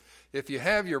If you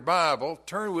have your Bible,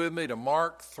 turn with me to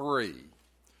Mark 13,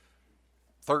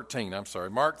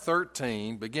 Mark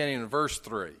 13, beginning in verse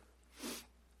 3.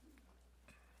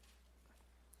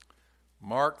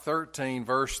 Mark 13,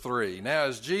 verse 3. Now,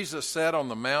 as Jesus sat on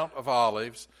the Mount of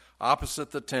Olives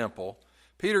opposite the temple,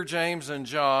 Peter, James, and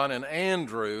John, and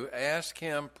Andrew asked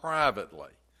him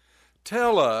privately,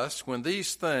 "Tell us when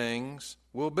these things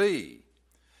will be,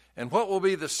 and what will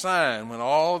be the sign when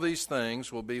all these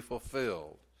things will be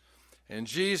fulfilled?" And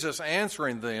Jesus,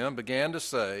 answering them, began to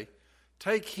say,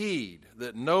 "Take heed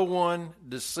that no one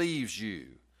deceives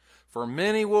you. For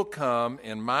many will come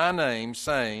in my name,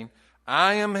 saying,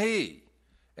 'I am he,'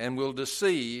 and will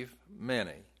deceive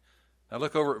many." Now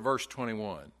look over at verse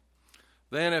 21.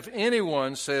 "Then if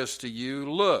anyone says to you,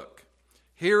 'Look,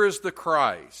 here is the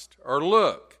Christ,' or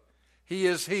 'Look, he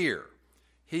is here,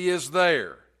 he is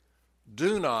there,'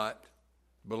 do not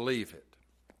believe it."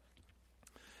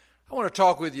 I want to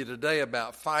talk with you today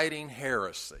about fighting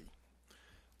heresy.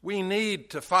 We need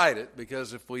to fight it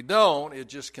because if we don't, it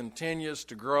just continues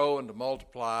to grow and to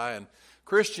multiply. And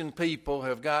Christian people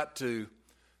have got to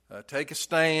take a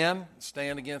stand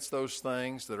against those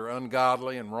things that are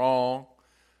ungodly and wrong,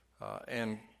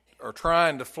 and are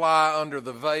trying to fly under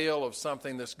the veil of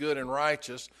something that's good and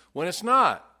righteous when it's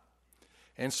not.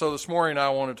 And so this morning I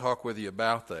want to talk with you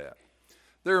about that.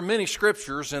 There are many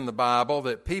scriptures in the Bible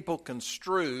that people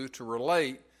construe to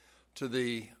relate to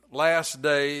the last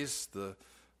days, the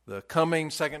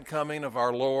second coming of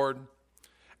our Lord.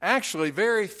 Actually,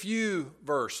 very few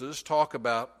verses talk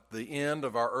about the end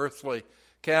of our earthly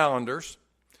calendars.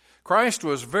 Christ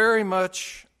was very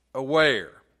much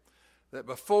aware that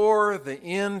before the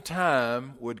end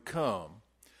time would come,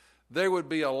 there would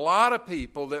be a lot of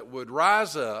people that would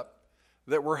rise up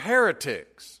that were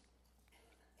heretics.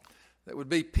 That would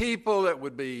be people that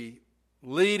would be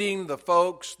leading the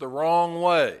folks the wrong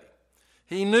way.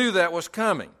 He knew that was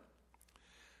coming.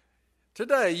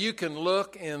 Today, you can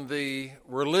look in the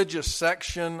religious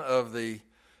section of the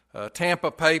Tampa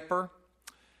paper,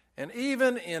 and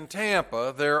even in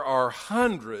Tampa, there are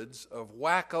hundreds of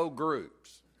wacko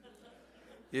groups.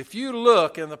 If you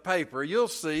look in the paper, you'll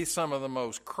see some of the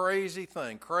most crazy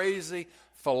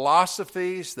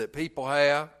philosophies that people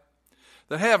have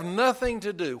that have nothing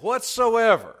to do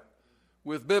whatsoever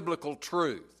with biblical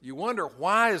truth. You wonder,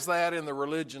 why is that in the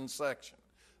religion section?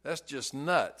 That's just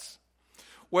nuts.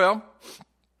 Well,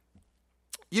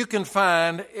 you can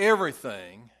find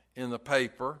everything in the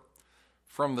paper,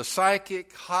 from the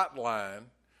psychic hotline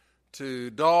to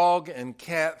dog and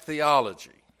cat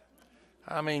theology.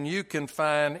 I mean, you can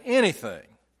find anything.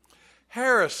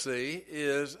 Heresy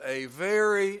is a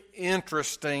very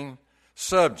interesting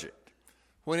subject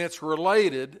when it's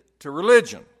related to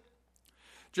religion.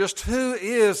 Just who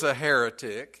is a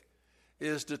heretic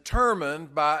is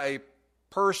determined by a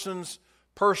person's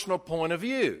personal point of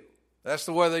view. That's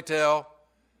the way they tell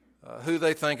who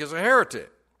they think is a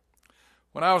heretic.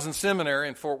 When I was in seminary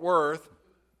in Fort Worth,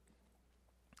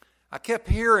 I kept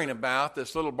hearing about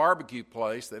this little barbecue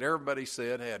place that everybody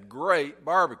said had great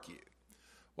barbecue.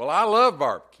 Well, I love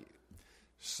barbecue.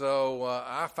 So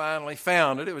I finally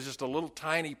found it. It was just a little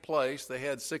tiny place. They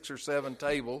had 6 or 7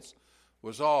 tables,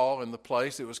 was all in the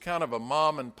place. It was kind of a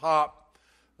mom and pop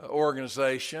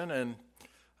organization, and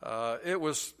it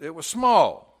was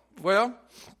small. Well,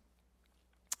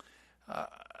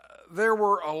 there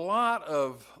were a lot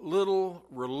of little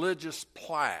religious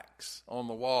plaques on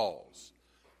the walls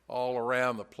all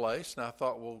around the place, and I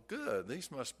thought, well, good. These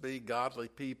must be godly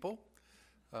people.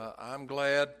 I'm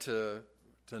glad to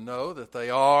know that they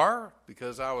are,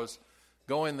 because I was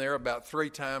going there about 3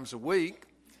 times a week,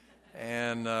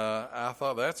 and I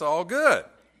thought, that's all good.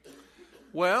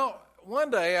 Well, one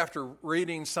day after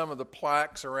reading some of the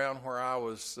plaques around where I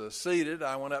was seated,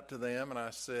 I went up to them and I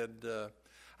said,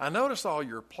 "I noticed all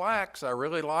your plaques. I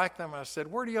really like them." I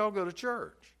said, "Where do y'all go to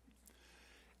church?"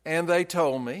 And they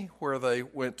told me where they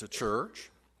went to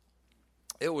church.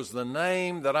 It was the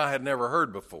name that I had never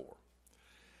heard before.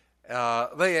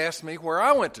 They asked me where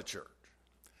I went to church.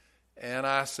 And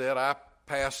I said, I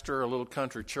pastor a little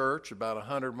country church about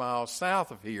 100 miles south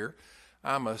of here.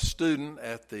 I'm a student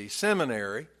at the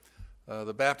seminary,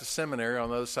 the Baptist seminary on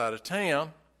the other side of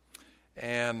town.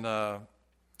 And,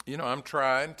 I'm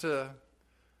trying to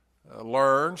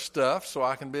learn stuff so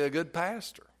I can be a good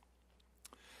pastor.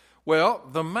 Well,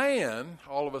 the man,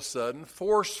 all of a sudden,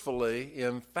 forcefully,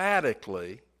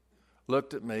 emphatically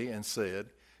looked at me and said,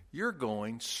 "You're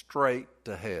going straight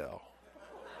to hell."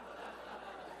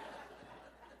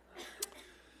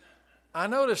 I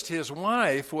noticed his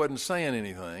wife wasn't saying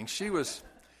anything. She was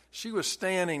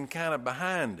standing kind of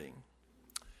behind him.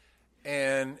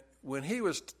 And when he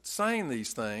was saying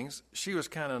these things, she was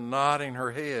kind of nodding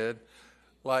her head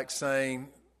like saying,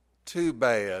 too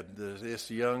bad,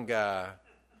 this young guy,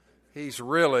 he's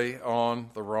really on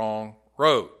the wrong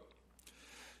road.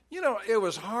 You know, it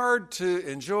was hard to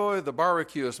enjoy the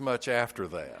barbecue as much after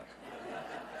that.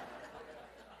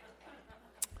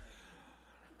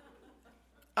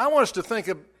 I want us to think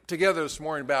together this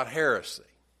morning about heresy.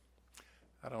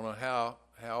 I don't know how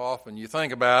often you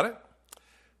think about it.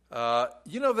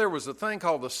 There was a thing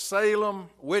called the Salem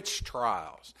witch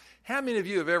trials. How many of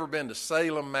you have ever been to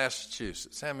Salem,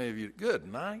 Massachusetts? How many of you? Good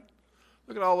night.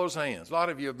 Look at all those hands. A lot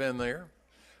of you have been there.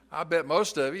 I bet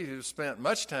most of you who've spent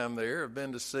much time there have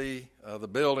been to see the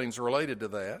buildings related to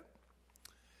that.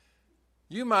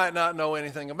 You might not know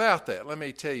anything about that. Let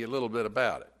me tell you a little bit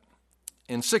about it.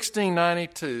 In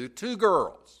 1692, two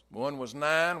girls, one was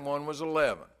 9, one was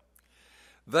 11,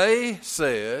 they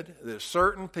said that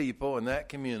certain people in that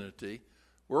community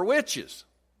were witches.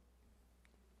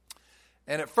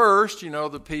 And at first,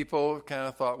 the people kind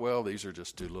of thought, well, these are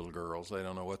just two little girls. They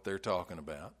don't know what they're talking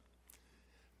about.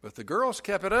 But the girls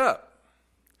kept it up.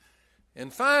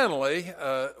 And finally,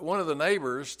 one of the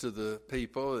neighbors to the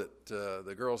people that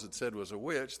the girls had said was a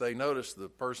witch, they noticed the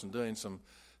person doing some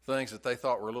things that they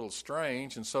thought were a little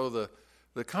strange. And so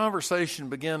the conversation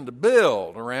began to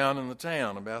build around in the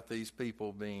town about these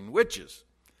people being witches.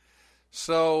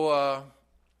 So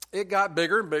it got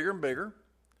bigger and bigger and bigger.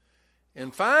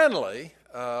 And finally,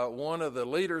 one of the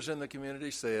leaders in the community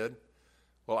said,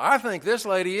 well, I think this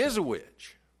lady is a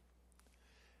witch.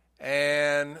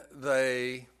 And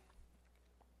they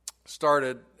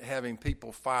started having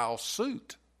people file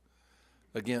suit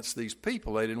against these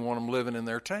people. They didn't want them living in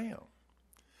their town.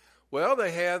 Well,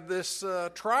 they had this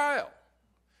trial.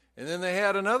 And then they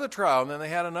had another trial, and then they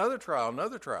had another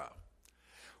trial.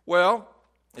 Well,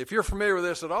 if you're familiar with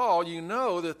this at all, you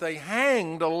know that they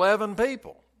hanged 11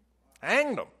 people.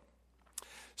 Hanged them.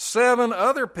 7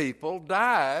 other people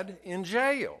died in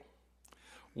jail.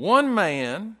 One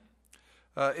man,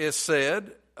 is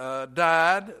said,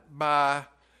 died by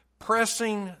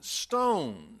pressing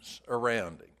stones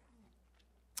around him.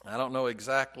 I don't know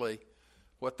exactly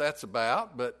what that's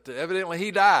about, but evidently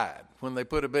he died when they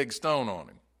put a big stone on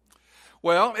him.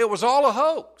 Well, it was all a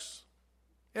hoax.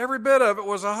 Every bit of it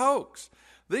was a hoax.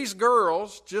 These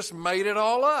girls just made it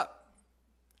all up.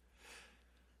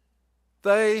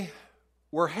 They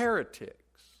were heretics.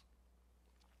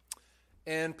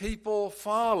 And people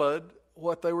followed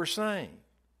what they were saying.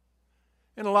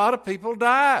 And a lot of people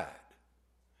died.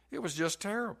 It was just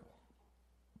terrible.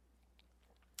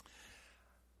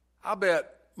 I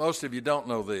bet most of you don't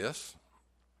know this.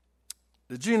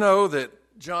 Did you know that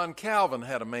John Calvin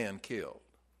had a man killed?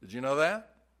 Did you know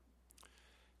that?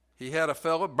 He had a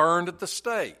fellow burned at the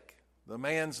stake. The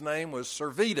man's name was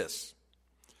Servetus,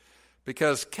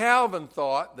 because Calvin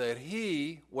thought that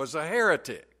he was a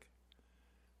heretic.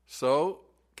 So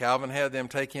Calvin had them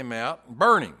take him out and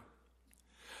burn him.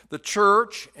 The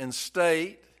church and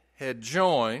state had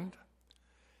joined.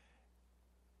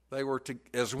 They were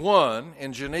as one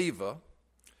in Geneva,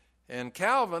 and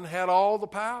Calvin had all the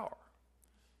power,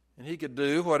 and he could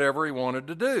do whatever he wanted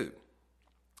to do.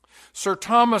 Sir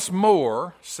Thomas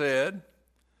More said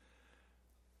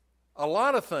a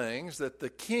lot of things that the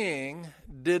king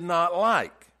did not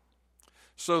like.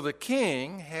 So the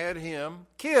king had him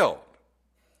killed,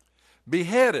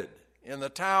 beheaded in the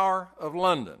Tower of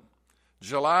London,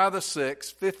 July the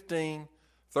 6th,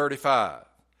 1535,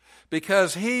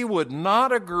 because he would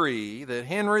not agree that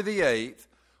Henry VIII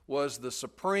was the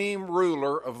supreme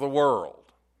ruler of the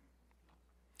world.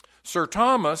 Sir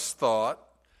Thomas thought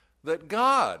that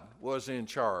God was in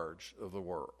charge of the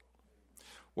world.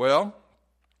 Well,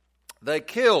 they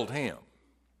killed him.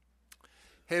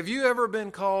 Have you ever been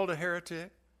called a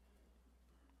heretic?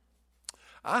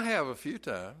 I have a few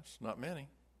times, not many.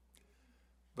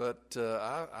 But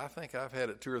I think I've had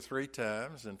it 2 or 3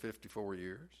 times in 54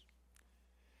 years.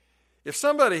 If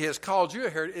somebody has called you a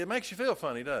heretic, it makes you feel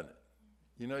funny, doesn't it?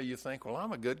 You think, well,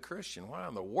 I'm a good Christian. Why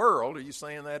in the world are you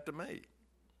saying that to me?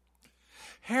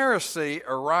 Heresy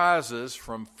arises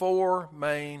from 4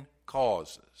 main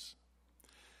causes.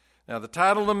 Now, the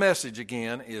title of the message,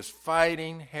 again, is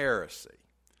Fighting Heresy.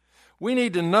 We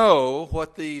need to know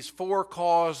what these 4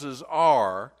 causes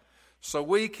are so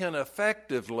we can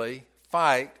effectively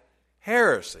fight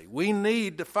heresy. We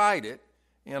need to fight it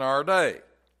in our day.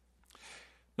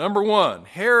 Number 1,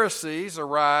 heresies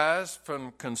arise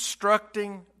from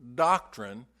constructing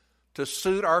doctrine to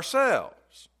suit ourselves.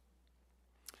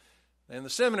 In the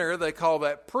seminary, they call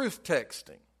that proof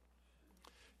texting.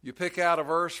 You pick out a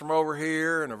verse from over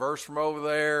here and a verse from over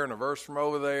there and a verse from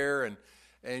over there,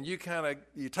 and you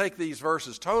take these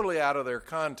verses totally out of their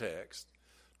context,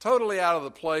 totally out of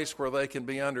the place where they can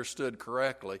be understood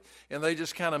correctly, and they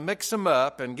just kind of mix them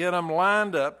up and get them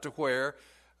lined up to where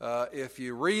if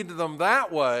you read them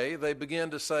that way, they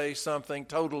begin to say something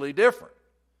totally different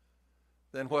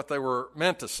than what they were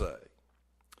meant to say.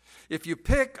 If you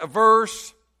pick a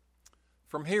verse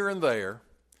from here and there,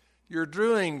 you're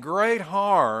doing great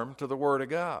harm to the Word of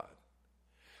God.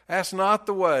 That's not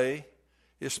the way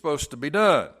it's supposed to be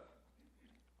done.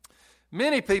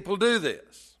 Many people do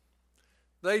this.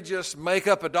 They just make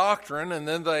up a doctrine and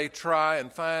then they try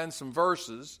and find some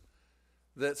verses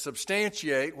that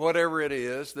substantiate whatever it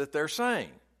is that they're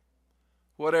saying,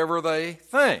 whatever they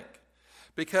think,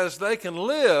 because they can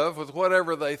live with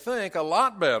whatever they think a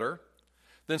lot better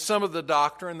than some of the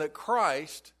doctrine that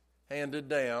Christ handed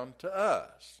down to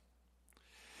us.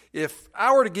 If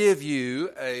I were to give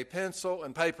you a pencil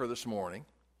and paper this morning,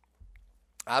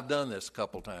 I've done this a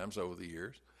couple times over the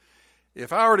years.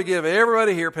 If I were to give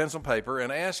everybody here pencil and paper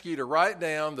and ask you to write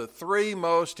down the 3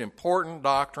 most important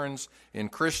doctrines in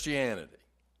Christianity,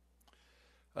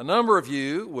 a number of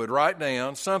you would write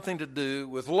down something to do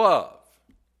with love,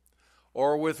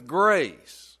 or with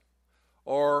grace,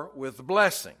 or with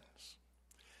blessings.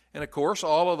 And of course,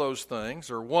 all of those things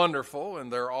are wonderful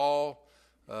and they're all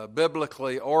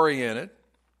biblically oriented.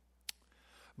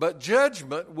 But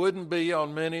judgment wouldn't be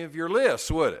on many of your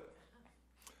lists, would it?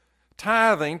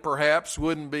 Tithing perhaps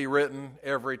wouldn't be written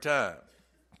every time.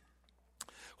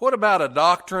 What about a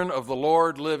doctrine of the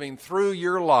Lord living through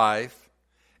your life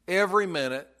every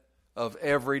minute of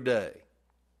every day?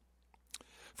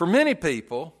 For many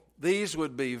people, these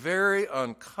would be very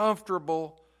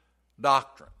uncomfortable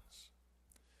doctrines.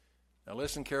 Now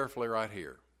listen carefully right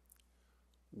here.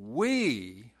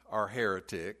 We are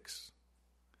heretics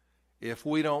if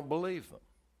we don't believe them,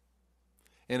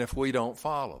 and if we don't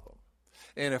follow them,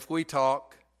 and if we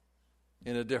talk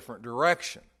in a different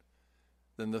direction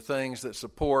than the things that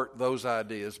support those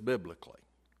ideas biblically.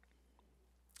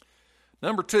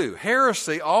 Number 2,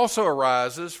 heresy also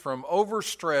arises from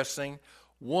overstressing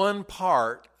one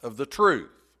part of the truth.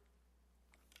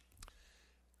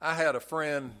 I had a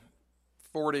friend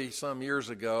 40-some years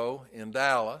ago in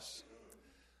Dallas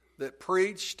that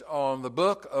preached on the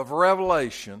book of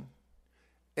Revelation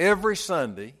every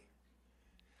Sunday.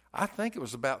 I think it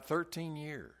was about 13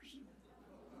 years.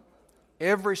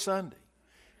 Every Sunday.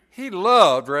 He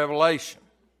loved Revelation.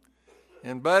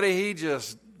 And buddy, he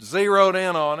just zeroed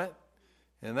in on it,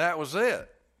 and that was it.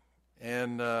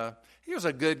 And he was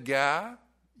a good guy.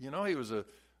 You know, he was a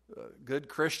good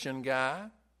Christian guy.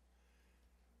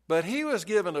 But he was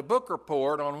given a book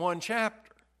report on one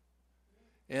chapter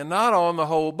and not on the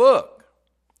whole book.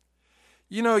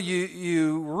 You know,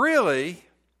 you really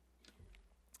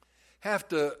have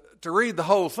to read the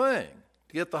whole thing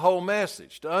to get the whole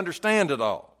message, to understand it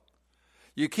all.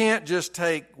 You can't just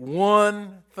take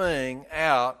one thing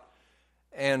out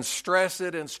and stress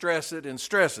it and stress it and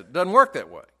stress it. It doesn't work that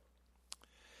way.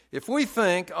 If we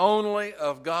think only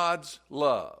of God's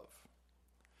love,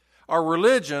 our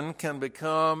religion can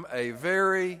become a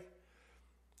very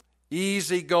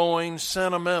easygoing,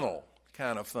 sentimental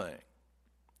kind of thing.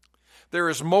 There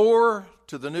is more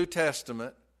to the New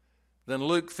Testament than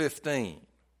Luke 15.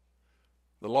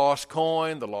 The lost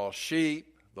coin, the lost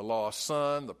sheep, the lost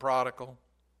son, the prodigal.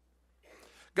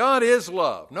 God is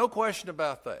love, no question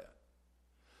about that.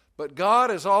 But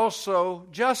God is also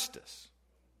justice.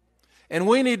 And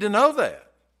we need to know that.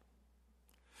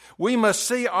 We must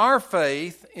see our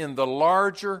faith in the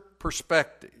larger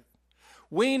perspective.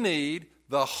 We need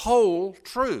the whole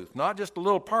truth, not just a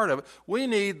little part of it. We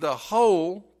need the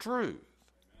whole truth.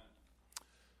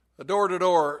 A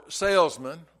door-to-door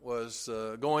salesman was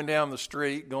going down the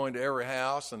street, going to every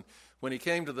house, and when he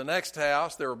came to the next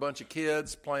house, there were a bunch of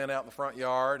kids playing out in the front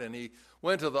yard, and he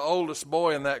went to the oldest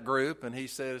boy in that group, and he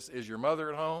says, "Is your mother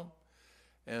at home?"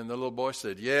 And the little boy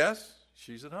said, "Yes,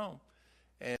 she's at home."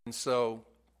 And so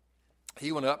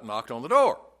he went up and knocked on the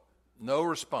door. No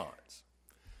response.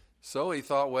 So he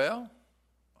thought, well,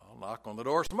 I'll knock on the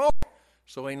door some more.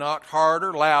 So he knocked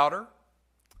harder, louder.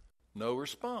 No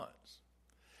response.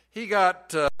 He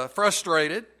got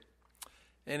frustrated,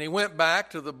 and he went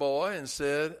back to the boy and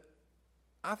said,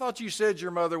 "I thought you said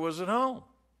your mother was at home."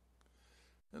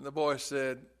 And the boy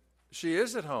said, "She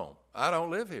is at home. I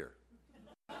don't live here."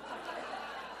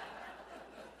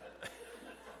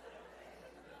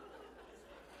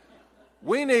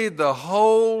 We need the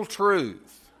whole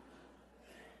truth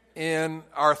in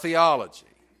our theology,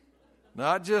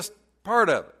 not just part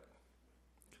of it.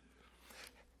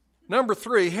 Number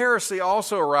 3, heresy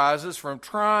also arises from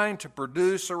trying to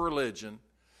produce a religion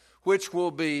which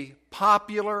will be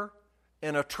popular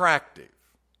and attractive.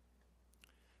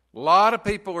 A lot of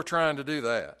people are trying to do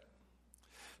that.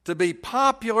 To be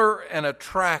popular and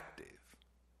attractive,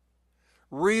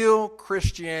 real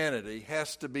Christianity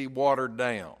has to be watered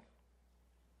down.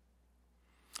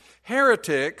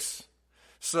 Heretics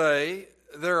say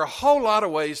there are a whole lot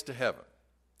of ways to heaven.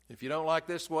 If you don't like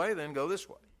this way, then go this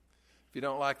way. If you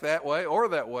don't like that way or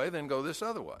that way, then go this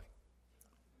other way.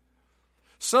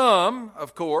 Some,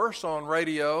 of course, on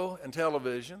radio and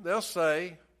television, they'll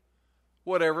say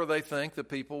whatever they think the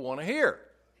people want to hear.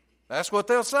 That's what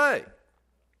they'll say.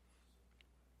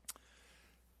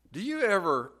 Do you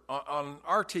ever, on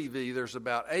our TV, there's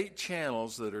about 8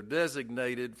 channels that are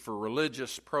designated for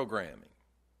religious programming.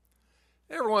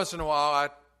 Every once in a while, I,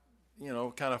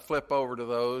 kind of flip over to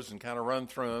those and kind of run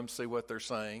through them, see what they're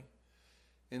saying.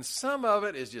 And some of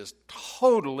it is just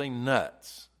totally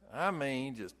nuts. I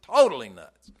mean, just totally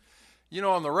nuts.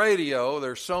 On the radio,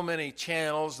 there's so many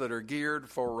channels that are geared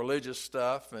for religious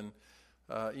stuff, and,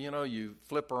 you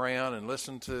flip around and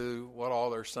listen to what all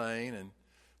they're saying, and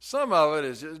some of it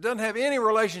it doesn't have any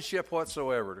relationship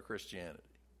whatsoever to Christianity.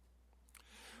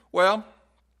 Well,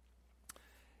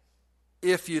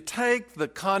 if you take the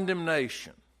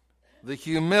condemnation, the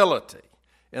humility,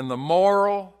 and the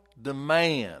moral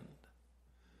demand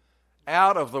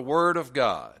out of the Word of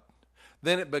God,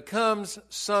 then it becomes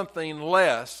something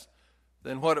less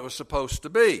than what it was supposed to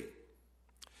be.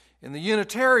 In the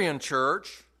Unitarian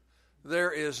Church,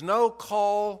 there is no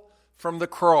call from the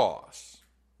cross.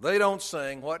 They don't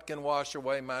sing, "What can wash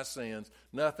away my sins?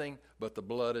 Nothing but the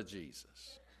blood of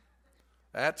Jesus."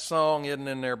 That song isn't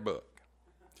in their book.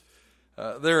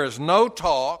 There is no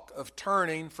talk of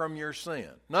turning from your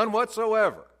sin. None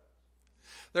whatsoever.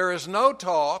 There is no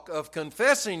talk of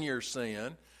confessing your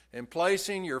sin and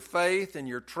placing your faith and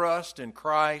your trust in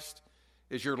Christ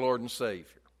as your Lord and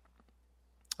Savior.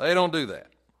 They don't do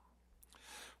that.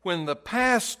 When the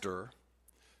pastor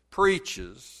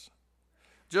preaches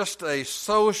just a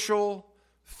social,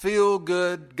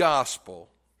 feel-good gospel,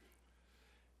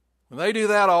 when they do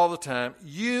that all the time,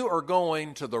 you are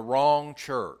going to the wrong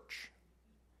church.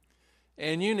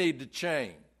 And you need to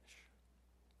change.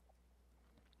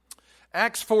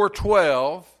 Acts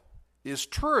 4:12 is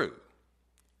true.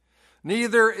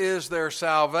 Neither is there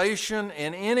salvation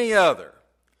in any other,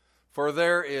 for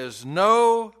there is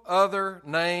no other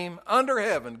name under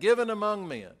heaven given among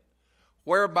men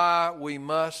whereby we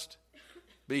must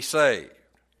be saved.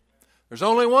 There's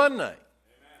only one name,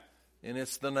 and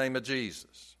it's the name of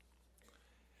Jesus.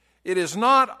 It is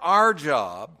not our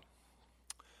job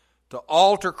to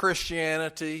alter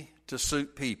Christianity to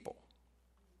suit people.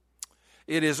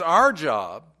 It is our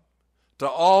job to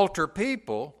alter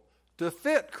people to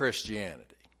fit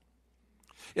Christianity.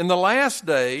 In the last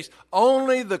days,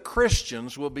 only the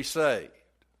Christians will be saved.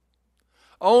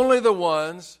 Only the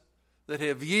ones that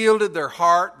have yielded their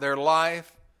heart, their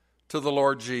life to the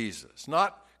Lord Jesus.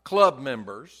 Not club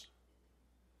members,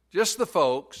 just the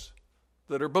folks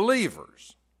that are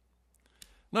believers.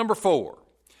 Number 4.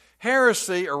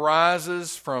 Heresy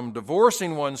arises from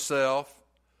divorcing oneself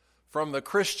from the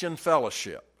Christian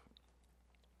fellowship.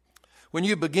 When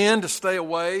you begin to stay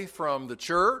away from the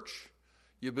church,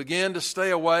 you begin to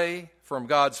stay away from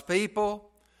God's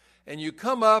people, and you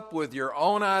come up with your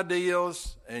own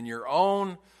ideals and your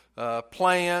own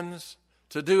plans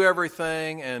to do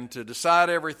everything and to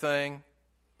decide everything,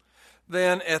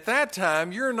 then at that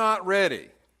time you're not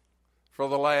ready for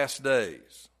the last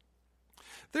days.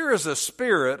 There is a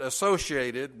spirit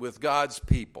associated with God's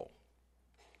people.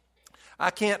 I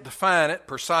can't define it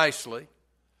precisely,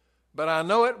 but I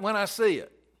know it when I see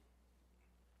it.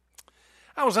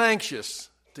 I was anxious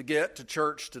to get to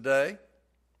church today.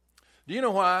 Do you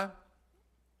know why?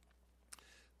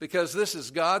 Because this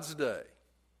is God's day,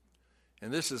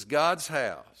 and this is God's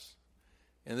house,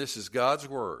 and this is God's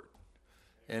Word,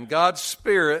 and God's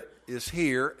Spirit is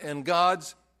here, and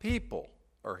God's people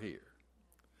are here.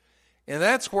 And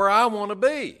that's where I want to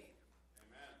be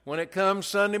when it comes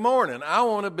Sunday morning. I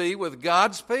want to be with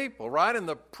God's people, right in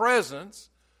the presence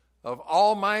of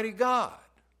Almighty God.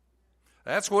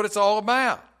 That's what it's all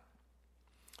about.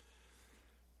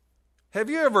 Have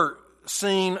you ever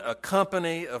seen a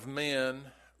company of men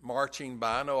marching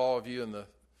by? I know all of you in the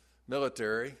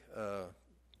military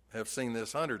have seen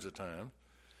this hundreds of times.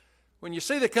 When you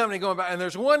see the company going by, and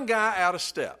there's one guy out of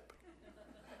step.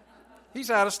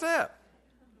 He's out of step.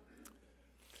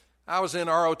 I was in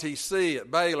ROTC at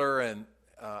Baylor, and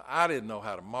I didn't know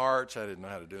how to march. I didn't know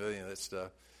how to do any of that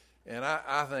stuff. And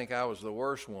I think I was the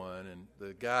worst one, and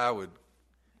the guy would,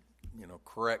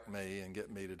 correct me and get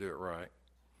me to do it right.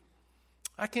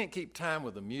 I can't keep time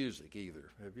with the music either.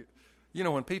 You know,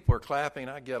 when people are clapping,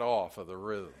 I get off of the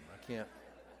rhythm. I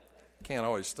can't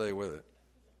always stay with it.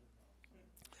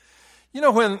 You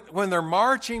know, when they're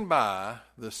marching by,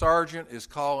 the sergeant is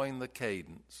calling the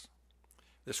cadence.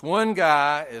 This one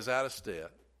guy is out of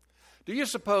step. Do you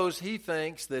suppose he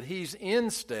thinks that he's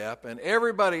in step and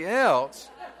everybody else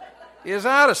is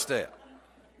out of step?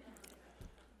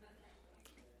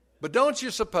 But don't you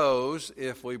suppose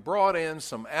if we brought in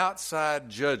some outside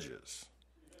judges,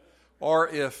 or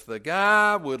if the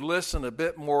guy would listen a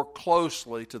bit more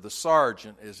closely to the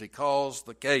sergeant as he calls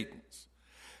the cadence,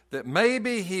 that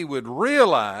maybe he would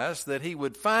realize that he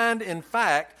would find, in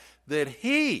fact, that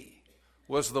he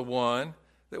was the one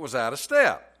that was out of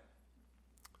step.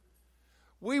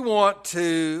 We want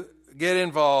to get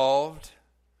involved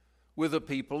with the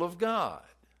people of God.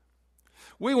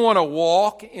 We want to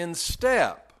walk in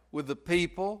step with the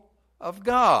people of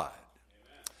God.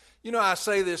 You know, I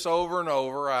say this over and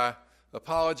over. I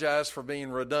apologize for being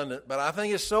redundant, but I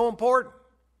think it's so important.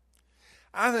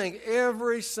 I think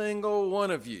every single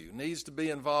one of you needs to be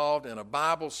involved in a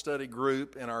Bible study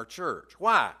group in our church.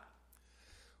 Why?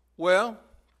 Well,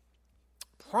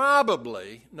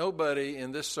 probably nobody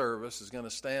in this service is going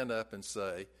to stand up and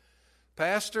say,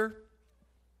 Pastor,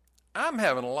 I'm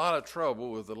having a lot of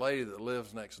trouble with the lady that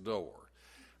lives next door.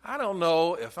 I don't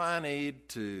know if I need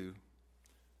to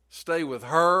stay with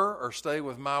her or stay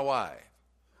with my wife.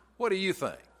 What do you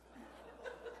think?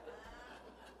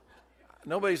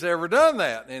 Nobody's ever done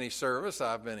that in any service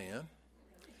I've been in.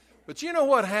 But you know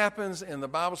what happens in the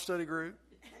Bible study group?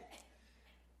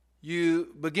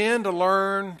 You begin to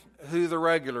learn who the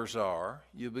regulars are.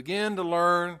 You begin to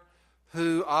learn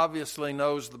who obviously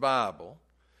knows the Bible.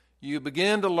 You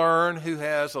begin to learn who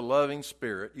has a loving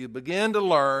spirit. You begin to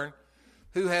learn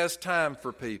who has time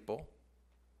for people.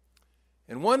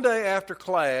 And one day after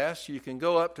class, you can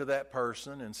go up to that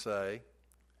person and say,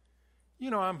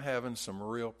 you know, I'm having some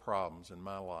real problems in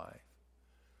my life.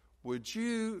 Would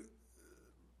you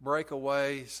break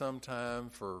away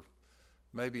sometime for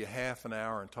maybe a half an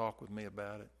hour and talk with me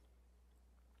about it?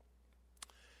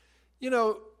 You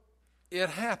know, it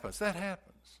happens. That happens.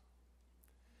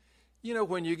 You know,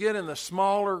 when you get in the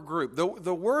smaller group,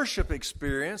 the worship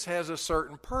experience has a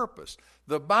certain purpose.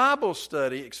 The Bible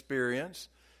study experience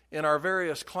in our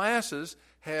various classes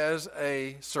has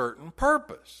a certain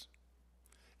purpose.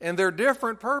 And they're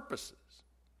different purposes.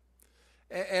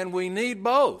 And we need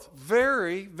both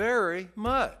very, very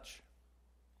much.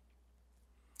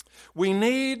 We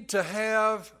need to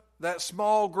have that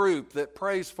small group that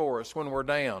prays for us when we're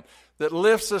down, that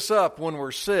lifts us up when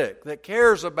we're sick, that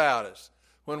cares about us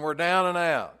when we're down and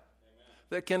out,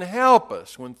 that can help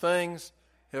us when things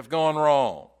have gone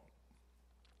wrong.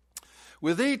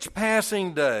 With each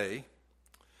passing day,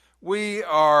 we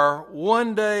are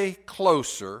one day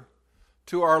closer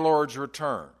to our Lord's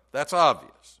return. That's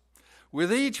obvious.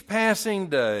 With each passing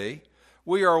day,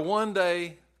 we are one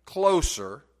day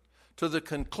closer to the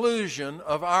conclusion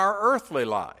of our earthly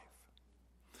life.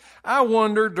 I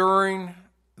wonder during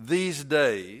these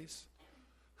days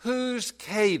whose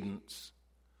cadence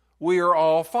we are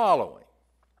all following.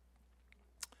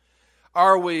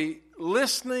 Are we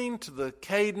listening to the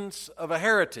cadence of a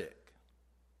heretic?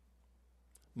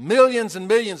 Millions and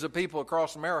millions of people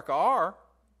across America are.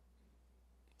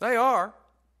 They are.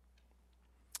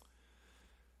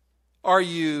 Are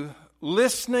you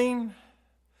listening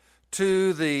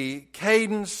to the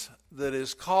cadence that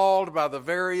is called by the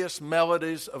various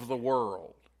melodies of the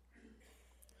world?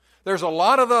 There's a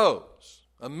lot of those,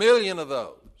 1 million of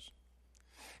those.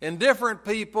 And different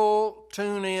people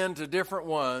tune in to different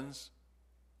ones,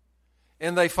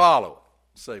 and they follow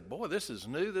it. Say, boy, this is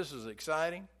new, this is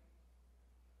exciting.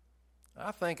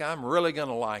 I think I'm really going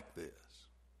to like this.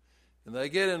 And they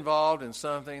get involved in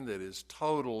something that is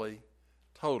totally,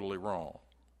 totally wrong.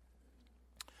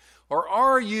 Or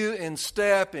are you in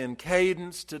step, in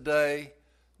cadence today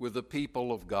with the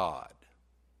people of God?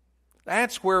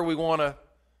 That's where we want to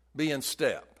be in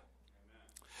step.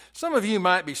 Some of you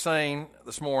might be saying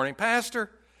this morning, Pastor,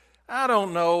 I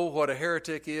don't know what a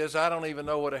heretic is. I don't even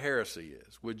know what a heresy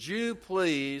is. Would you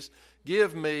please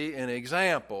give me an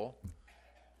example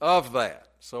of that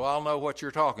so I'll know what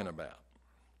you're talking about?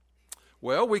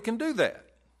 Well, we can do that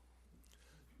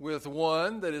with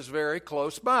one that is very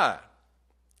close by.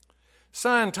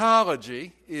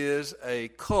 Scientology is a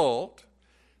cult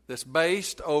that's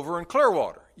based over in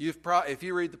Clearwater. If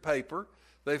you read the paper,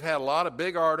 they've had a lot of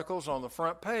big articles on the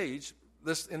front page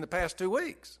in the past 2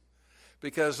 weeks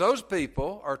because those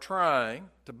people are trying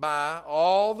to buy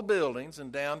all the buildings in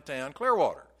downtown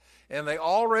Clearwater, and they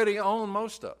already own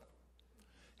most of them.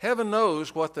 Heaven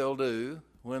knows what they'll do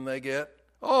when they get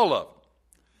all of them.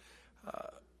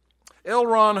 L.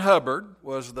 Ron Hubbard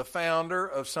was the founder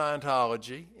of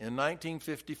Scientology in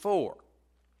 1954.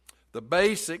 The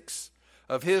basics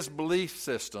of his belief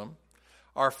system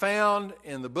are found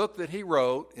in the book that he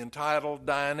wrote entitled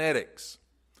Dianetics.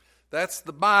 That's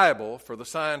the Bible for the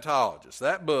Scientologists,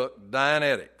 that book,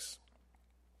 Dianetics.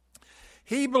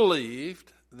 He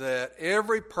believed that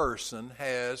every person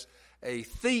has a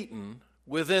thetan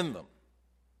within them.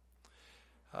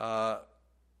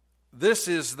 This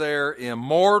is their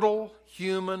immortal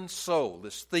human soul,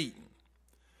 this thetan.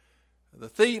 The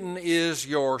thetan is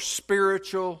your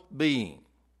spiritual being.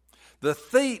 The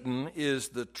thetan is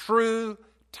the true,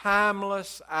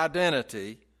 timeless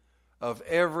identity of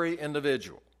every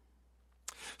individual.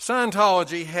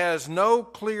 Scientology has no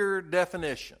clear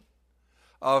definition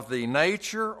of the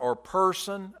nature or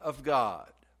person of God.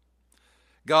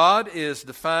 God is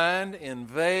defined in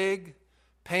vague,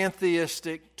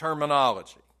 pantheistic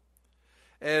terminology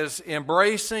as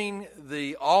embracing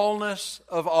the allness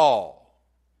of all.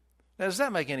 Now, does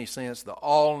that make any sense, the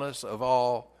allness of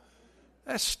all?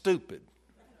 That's stupid.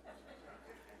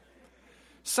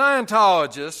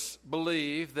 Scientologists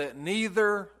believe that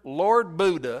neither Lord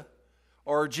Buddha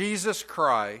or Jesus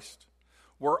Christ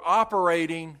were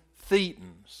operating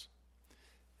thetans.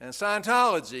 And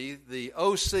Scientology, the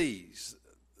OTs,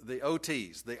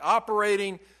 the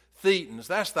operating thetans,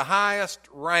 that's the highest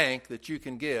rank that you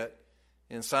can get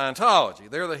in Scientology.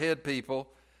 They're the head people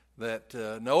that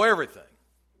know everything.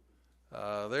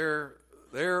 They're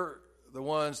the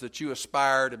ones that you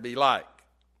aspire to be like.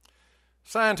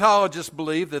 Scientologists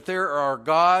believe that there are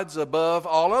gods above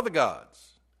all other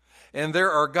gods, and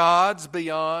there are gods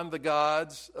beyond the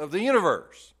gods of the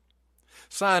universe.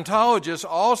 Scientologists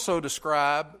also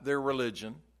describe their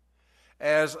religion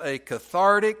as a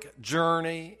cathartic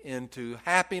journey into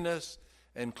happiness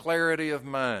and clarity of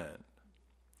mind.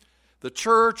 The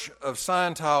Church of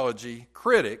Scientology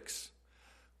critics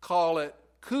call it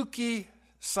kooky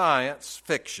science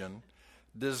fiction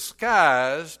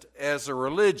disguised as a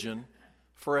religion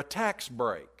for a tax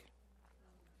break.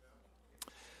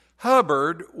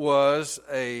 Hubbard was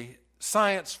a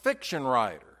science fiction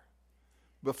writer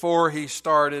before he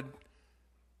started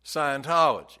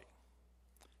Scientology.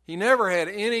 He never had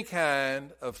any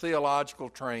kind of theological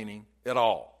training at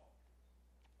all.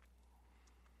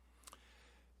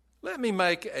 Let me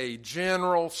make a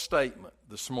general statement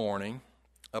this morning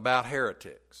about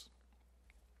heretics.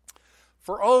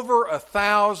 For over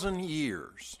 1,000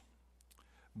 years,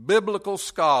 biblical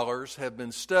scholars have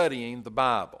been studying the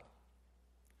Bible.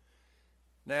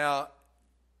 Now,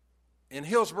 in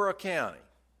Hillsborough County,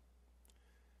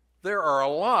 there are a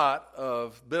lot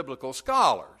of biblical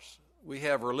scholars. We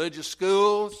have religious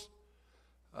schools.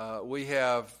 We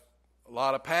have a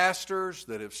lot of pastors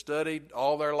that have studied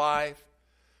all their life.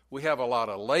 We have a lot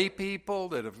of lay people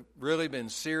that have really been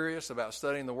serious about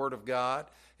studying the Word of God.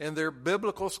 And they're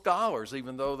biblical scholars,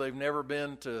 even though they've never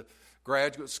been to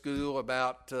graduate school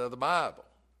about the Bible.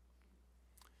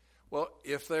 Well,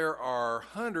 if there are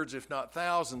hundreds, if not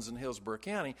thousands, in Hillsborough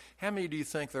County, how many do you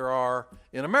think there are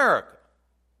in America?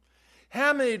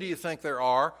 How many do you think there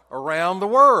are around the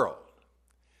world?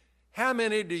 How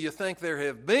many do you think there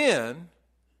have been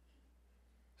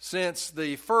since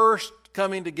the first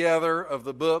coming together of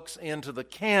the books into the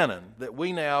canon that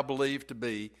we now believe to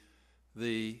be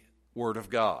the Word of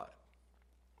God?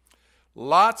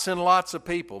 Lots and lots of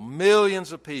people,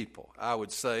 millions of people, I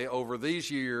would say, over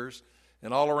these years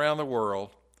and all around the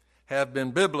world, have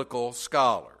been biblical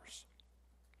scholars.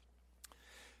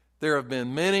 There have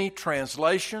been many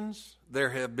translations. There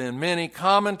have been many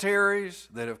commentaries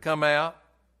that have come out.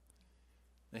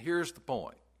 Now, here's the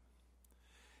point.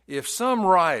 If some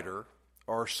writer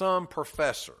or some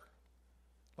professor,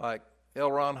 like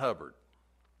L. Ron Hubbard,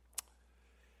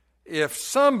 if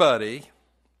somebody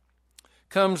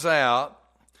comes out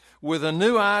with a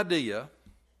new idea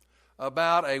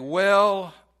about a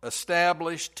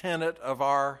well-established tenet of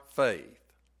our faith,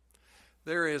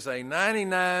 there is a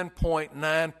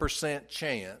 99.9%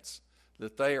 chance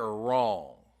that they are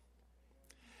wrong.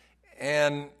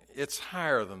 And it's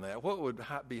higher than that. What would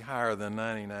be higher than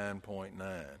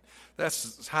 99.9?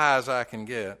 That's as high as I can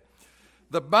get.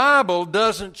 The Bible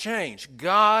doesn't change.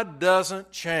 God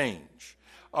doesn't change.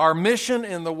 Our mission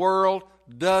in the world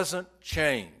doesn't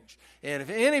change. And if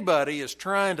anybody is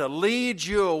trying to lead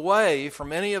you away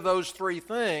from any of those three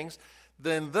things,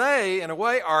 then they, in a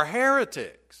way, are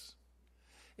heretics.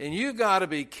 And you've got to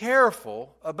be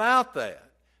careful about that.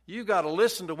 You've got to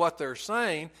listen to what they're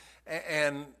saying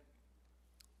and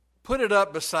put it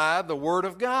up beside the Word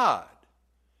of God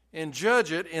and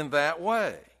judge it in that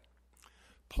way.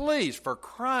 Please, for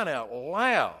crying out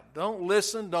loud, don't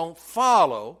listen, don't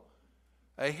follow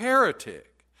a heretic.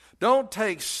 Don't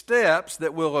take steps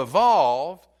that will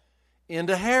evolve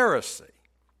into heresy.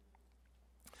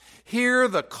 Hear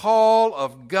the call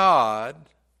of God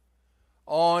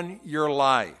on your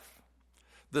life.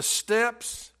 The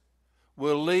steps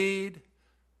will lead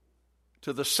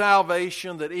to the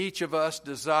salvation that each of us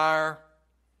desire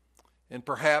and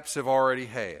perhaps have already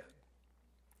had.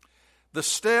 The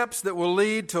steps that will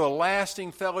lead to a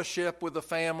lasting fellowship with the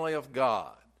family of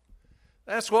God.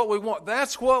 That's what we want.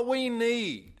 That's what we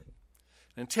need.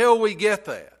 Until we get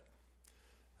that,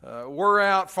 we're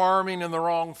out farming in the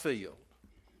wrong field.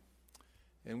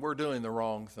 And we're doing the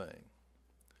wrong thing.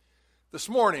 This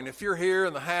morning, if you're here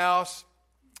in the house,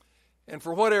 and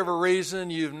for whatever reason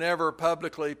you've never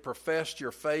publicly professed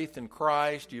your faith in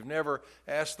Christ, you've never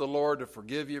asked the Lord to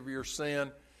forgive you of your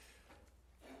sin,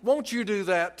 won't you do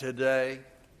that today?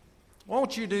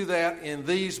 Won't you do that in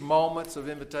these moments of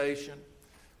invitation?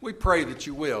 We pray that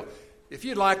you will. If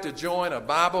you'd like to join a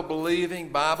Bible-believing,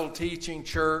 Bible-teaching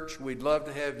church, we'd love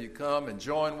to have you come and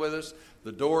join with us.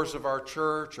 The doors of our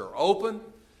church are open,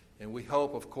 and we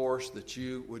hope, of course, that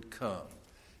you would come.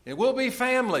 And we'll be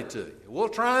family to you. We'll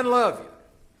try and love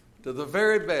you to the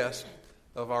very best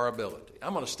of our ability.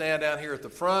 I'm going to stand down here at the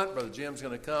front. Brother Jim's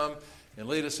going to come and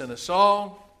lead us in a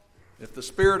song. If the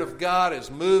Spirit of God is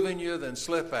moving you, then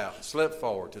slip out, slip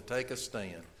forward to take a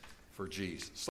stand for Jesus.